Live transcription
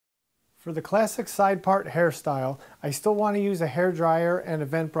For the classic side part hairstyle, I still want to use a hairdryer and a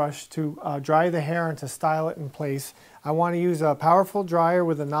vent brush to dry the hair and to style it in place. I want to use a powerful dryer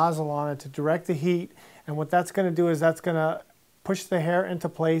with a nozzle on it to direct the heat, and what that's going to do is that's going to push the hair into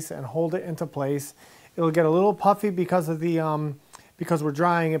place and hold it into place. It'll get a little puffy because of the because we're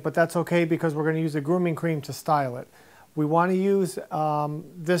drying it, but that's okay because we're going to use a grooming cream to style it. We want to use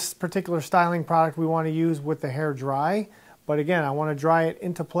this particular styling product we want to use with the hair dry. But again, I want to dry it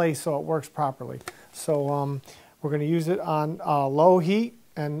into place so it works properly. So we're going to use it on low heat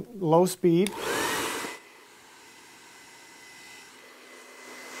and low speed.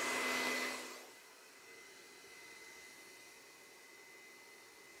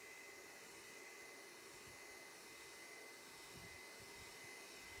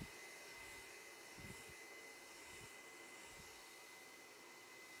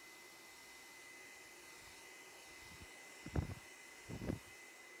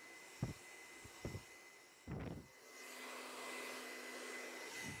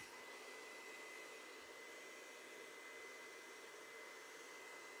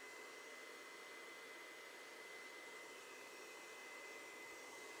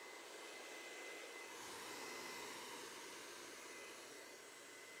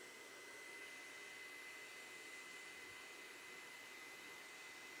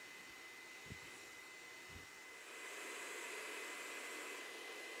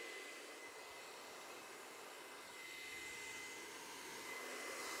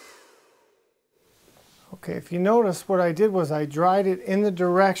 Okay, if you notice, what I did was I dried it in the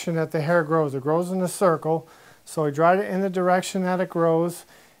direction that the hair grows. It grows in a circle, so I dried it in the direction that it grows.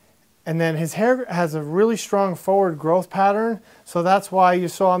 And then his hair has a really strong forward growth pattern, so that's why you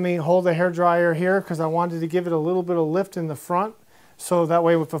saw me hold the hairdryer here, because I wanted to give it a little bit of lift in the front, so that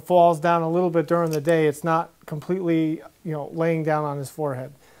way if it falls down a little bit during the day, it's not completely, laying down on his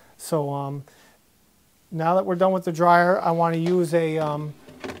forehead. So now that we're done with the dryer, I want to use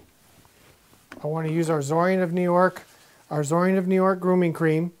our Zorian of New York grooming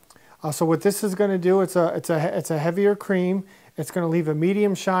cream. So what this is going to do, it's a heavier cream. It's going to leave a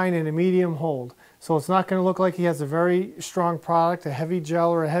medium shine and a medium hold. So it's not going to look like he has a very strong product, a heavy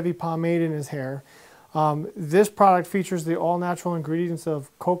gel or a heavy pomade in his hair. This product features the all-natural ingredients of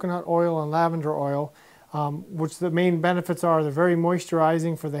coconut oil and lavender oil, which the main benefits are they're very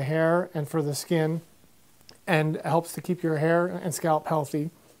moisturizing for the hair and for the skin, and helps to keep your hair and scalp healthy.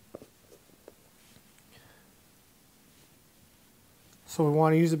 So we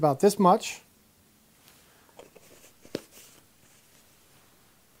want to use about this much.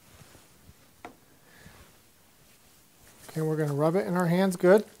 Okay, we're going to rub it in our hands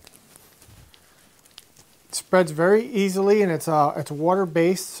good. It spreads very easily, and it's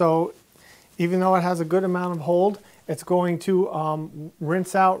water-based, so even though it has a good amount of hold, it's going to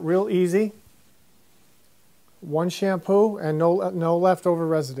rinse out real easy. One shampoo and no leftover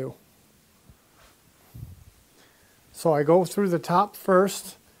residue. So I go through the top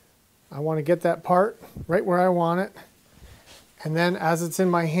first. I want to get that part right where I want it, and then as it's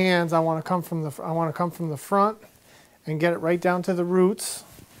in my hands, I want to come from the front and get it right down to the roots.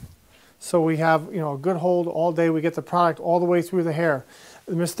 So we have a good hold all day. We get the product all the way through the hair.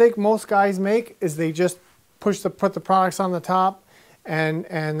 The mistake most guys make is they just put the products on the top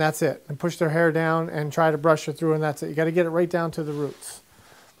and that's it, and push their hair down and try to brush it through, and that's it. You got to get it right down to the roots.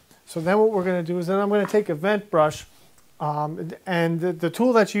 So then what we're going to do is then I'm going to take a vent brush. And the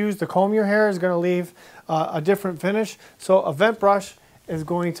tool that you use to comb your hair is going to leave a different finish. So a vent brush is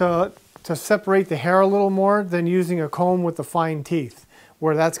going to separate the hair a little more than using a comb with the fine teeth,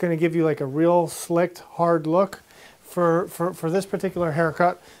 where that's going to give you like a real slicked, hard look. For this particular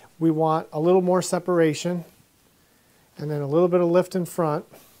haircut, we want a little more separation and then a little bit of lift in front.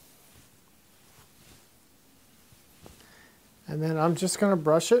 And then I'm just going to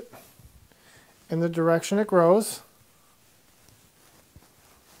brush it in the direction it grows.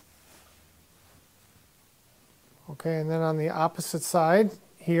 Okay, and then on the opposite side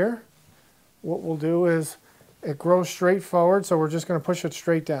here, what we'll do is it grows straight forward, so we're just going to push it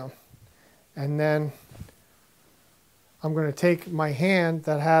straight down. And then I'm going to take my hand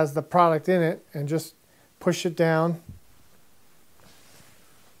that has the product in it and just push it down,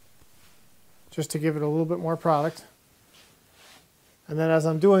 just to give it a little bit more product. And then as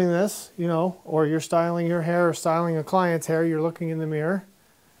I'm doing this, or you're styling your hair or styling a client's hair, you're looking in the mirror.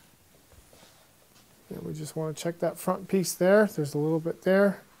 And we just want to check that front piece there. There's a little bit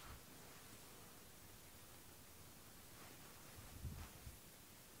there.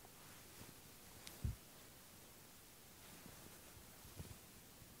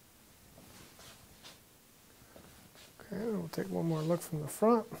 Okay, we'll take one more look from the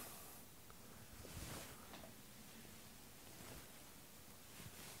front.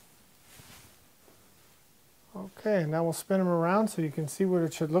 Okay, and now we'll spin them around so you can see what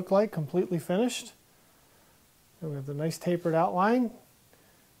it should look like, completely finished. And we have the nice tapered outline.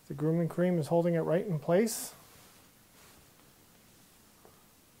 The grooming cream is holding it right in place.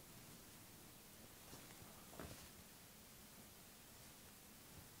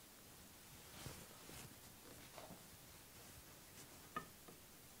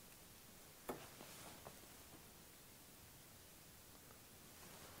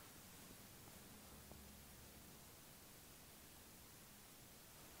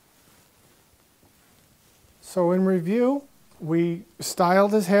 So in review, we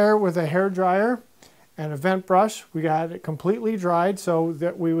styled his hair with a hairdryer and a vent brush. We got it completely dried so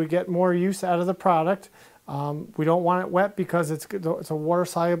that we would get more use out of the product. We don't want it wet because it's a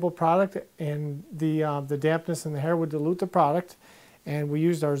water-soluble product, and the dampness in the hair would dilute the product. And we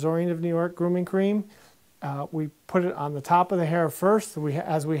used our Zorian of New York grooming cream. We put it on the top of the hair first.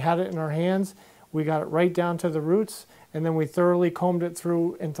 As we had it in our hands, we got it right down to the roots, and then we thoroughly combed it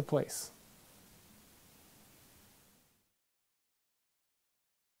through into place.